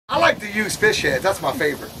like to use fish heads. That's my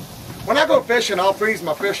favorite. When I go fishing, I'll freeze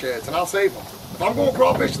my fish heads and I'll save them. If I'm going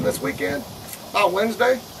crawfishing this weekend, on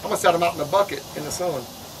Wednesday, I'm going to set them out in a bucket in the sun.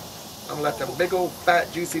 I'm going to let them big old fat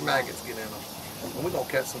juicy maggots get in them. And we're going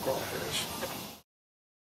to catch some crawfish.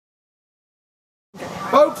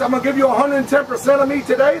 Folks, I'm going to give you 110% of me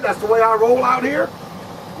today. That's the way I roll out here.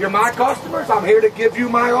 You're my customers. I'm here to give you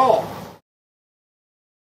my all.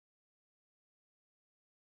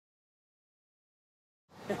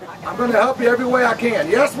 I'm going to help you every way I can.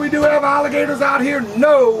 Yes, we do have alligators out here.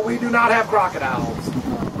 No, we do not have crocodiles.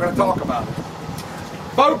 We're going to talk about it.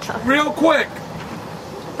 Folks, real quick,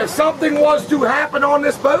 if something was to happen on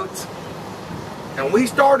this boat and we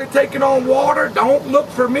started taking on water, don't look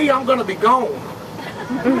for me. I'm going to be gone.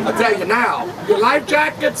 I'll tell you now. Your life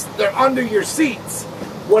jackets, they're under your seats.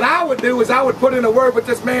 What I would do is I would put in a word with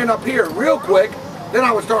this man up here real quick. Then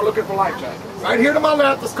I would start looking for life jackets. Right here to my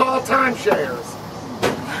left is called timeshares.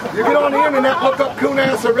 You get on the internet, look up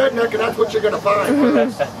coon-ass or redneck, and that's what you're going to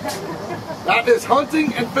find. That is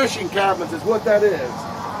hunting and fishing cabins is what that is.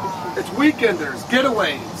 It's weekenders,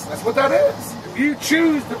 getaways. That's what that is. If you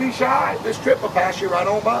choose to be shy, this trip will pass you right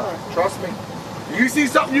on by. Trust me. If you see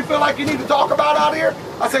something you feel like you need to talk about out here,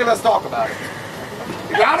 I say let's talk about it.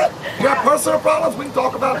 You got it? You got personal problems? We can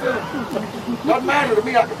talk about them. Doesn't matter to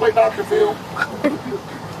me. I can play Dr. Phil.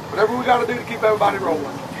 Whatever we got to do to keep everybody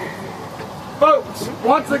rolling. Folks,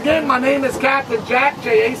 once again, my name is Captain Jack,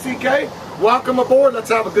 J-A-C-K. Welcome aboard. Let's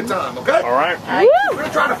have a good time, okay? All right. We're going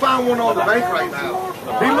to try to find one on the bank right now.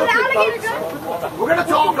 Be looking, folks. We're going to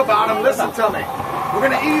talk about them. Listen to me. We're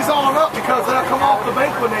going to ease on up because they'll come off the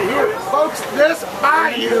bank when they hear it. Folks, this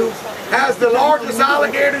bayou has the largest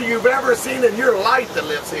alligator you've ever seen in your life that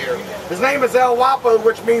lives here. His name is El Guapo,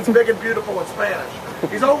 which means big and beautiful in Spanish.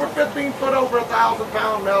 He's over 15 foot, over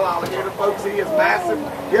 1,000-pound male alligator, folks. He is massive.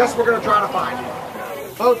 Yes, we're going to try to find him.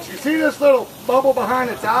 Folks, you see this little bubble behind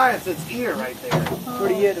its eye? It's its ear right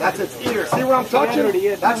there. That's its ear. See where I'm touching?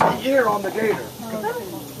 That's the ear on the gator.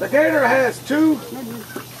 The gator has two. She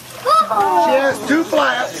has two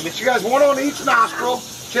flaps. She has one on each nostril.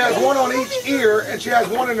 She has one on each ear, and she has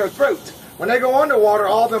one in her throat. When they go underwater,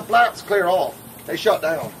 all them flaps clear off. They shut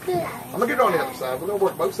down. I'm going to get on the other side. We're going to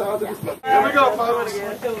work both sides of this boat. Here we go, folks.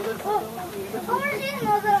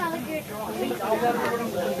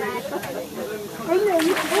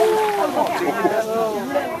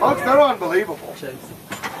 Folks, they're unbelievable.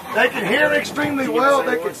 They can hear extremely well.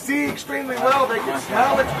 They can see extremely well. They can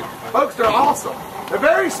smell it. Folks, they're awesome. They're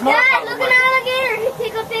very smart. Dad, look at an alligator.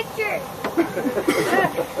 Take a picture.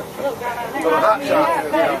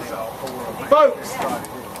 Folks,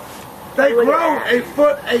 they grow a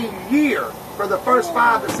foot a year for the first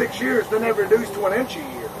 5 to 6 years, then they reduce to an inch a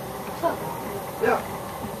year. Yeah.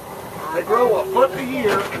 They grow a foot a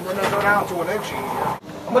year, and then they go down to an inch a year.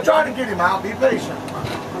 I'm going to try to get him out. Be patient.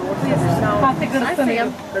 I see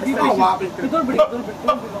him. Come on, Wappy.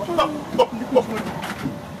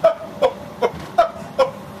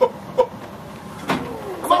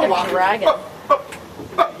 Come on, Wappy. Dragon.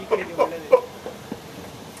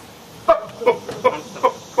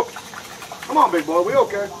 Come on, big boy. We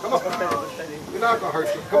okay? Come on. We're not going to hurt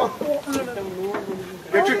you. Come on.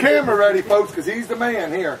 Get your camera ready, folks, because he's the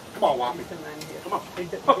man here. Come on, Wappy. Come on.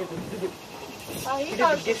 I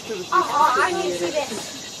need to see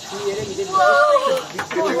this.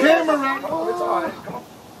 Get your camera ready. Oh, it's all right. Come on.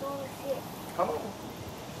 Come on.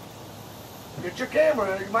 Get your camera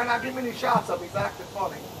ready. You might not get many shots of him. He's acting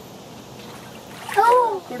funny.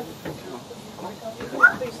 Oh.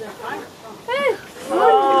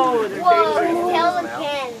 Oh, they're Whoa,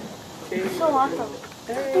 pelican. So awesome.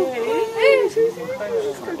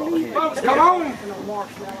 Folks, come on.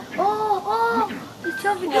 Oh, he's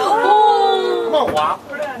choking. Oh. Come on, Wap.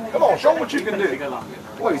 Come on, show him what you can do.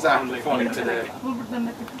 Boy, he's acting funny today.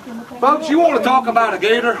 Folks, you want to talk about a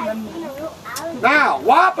gator? Now,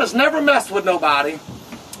 Wap has never messed with nobody,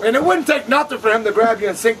 and it wouldn't take nothing for him to grab you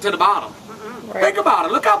and sink to the bottom. Think about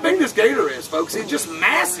it. Look how big this gator is, folks. He's just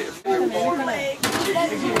massive. Oh my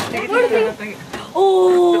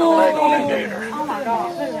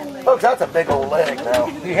God. Folks, that's a big old leg now.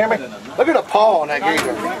 Do you hear me? Look at the paw on that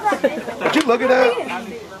gator. Did you look at that?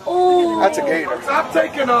 That's a gator. I've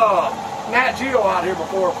taken Nat Geo out here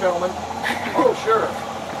before filming. Oh, sure.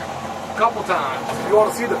 A couple times. If you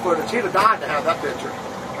want to see the footage, he'd have died to have that picture.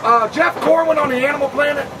 Jeff Corwin on the Animal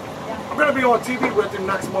Planet. I'm going to be on TV with him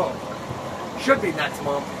next month. Should be next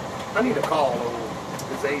month. I need to call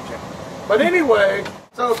his agent. But anyway,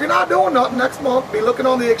 so if you're not doing nothing next month, be looking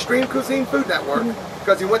on the Extreme Cuisine Food Network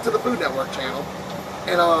because he went to the Food Network channel.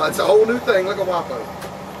 And it's a whole new thing. Look at Wapo.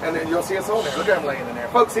 And then you'll see us on there. Look at him laying in there.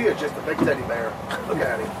 Folks, he is just a big teddy bear. Look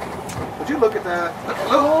at him. Would you look at that?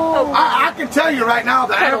 Look, I can tell you right now,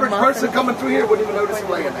 the average person coming through here wouldn't even notice him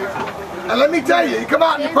laying there. And let me tell you, you come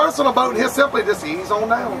out in your personal boat and he'll simply just ease on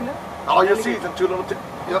down. All you'll see is them two little,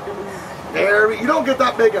 yep. There, you don't get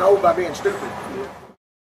that big and old by being stupid.